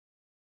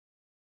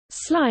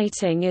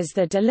Slighting is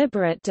the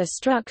deliberate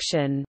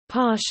destruction,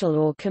 partial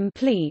or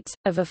complete,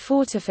 of a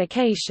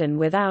fortification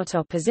without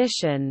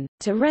opposition,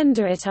 to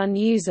render it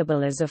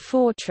unusable as a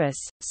fortress.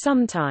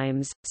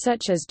 Sometimes,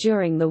 such as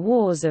during the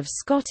Wars of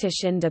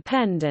Scottish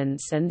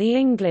Independence and the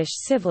English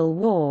Civil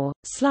War,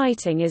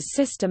 slighting is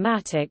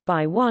systematic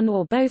by one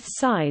or both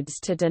sides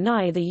to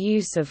deny the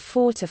use of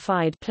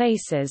fortified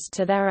places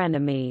to their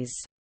enemies.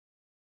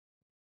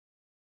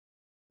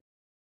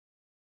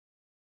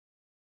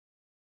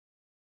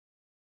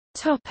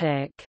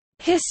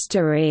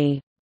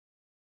 History.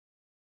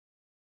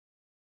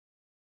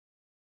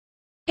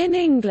 In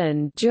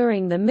England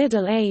during the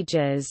Middle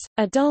Ages,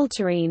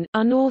 adulterine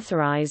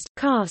unauthorized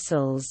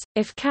castles,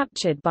 if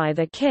captured by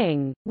the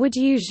king, would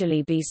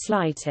usually be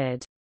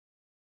slighted.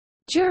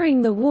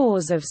 During the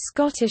Wars of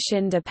Scottish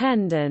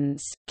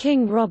Independence,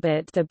 King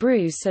Robert the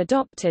Bruce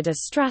adopted a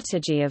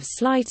strategy of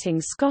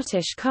slighting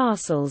Scottish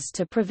castles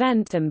to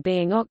prevent them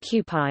being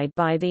occupied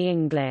by the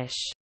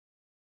English.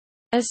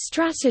 A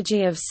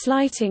strategy of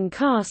slighting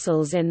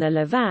castles in the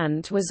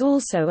Levant was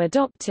also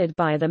adopted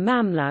by the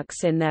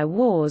Mamluks in their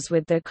wars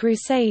with the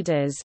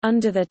Crusaders,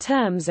 under the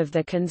terms of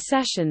the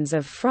concessions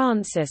of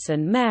Francis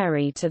and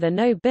Mary to the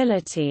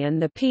nobility and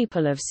the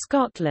people of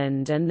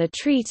Scotland and the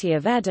Treaty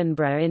of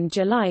Edinburgh in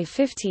July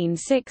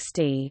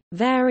 1560.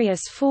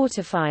 Various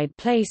fortified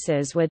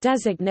places were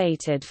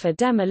designated for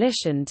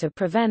demolition to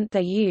prevent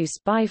their use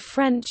by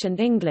French and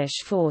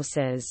English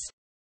forces.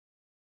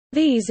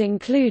 These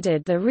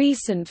included the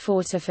recent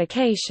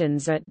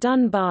fortifications at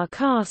Dunbar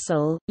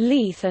Castle,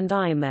 Leith and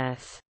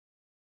Eyemouth.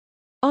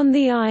 On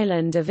the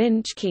island of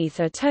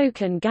Inchkeith a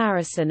token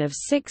garrison of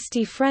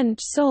 60 French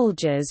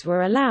soldiers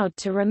were allowed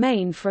to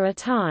remain for a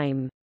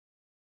time.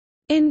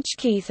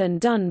 Inchkeith and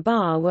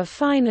Dunbar were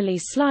finally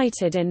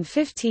slighted in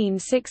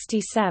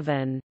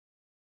 1567.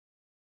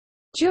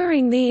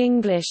 During the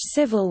English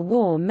Civil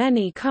War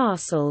many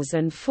castles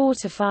and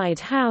fortified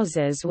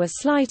houses were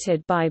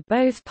slighted by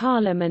both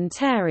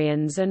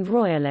parliamentarians and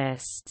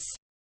royalists.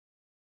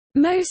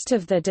 Most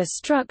of the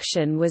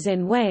destruction was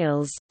in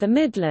Wales, the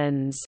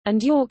Midlands,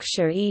 and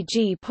Yorkshire,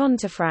 e.g.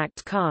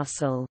 Pontefract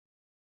Castle.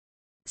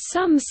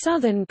 Some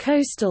southern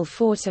coastal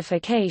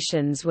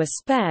fortifications were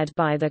spared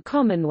by the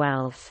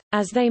Commonwealth,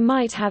 as they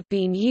might have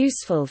been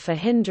useful for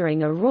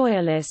hindering a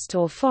royalist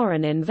or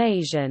foreign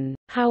invasion,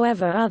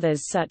 however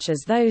others such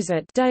as those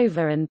at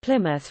Dover and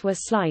Plymouth were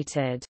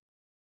slighted.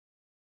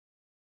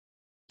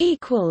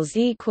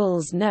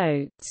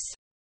 Notes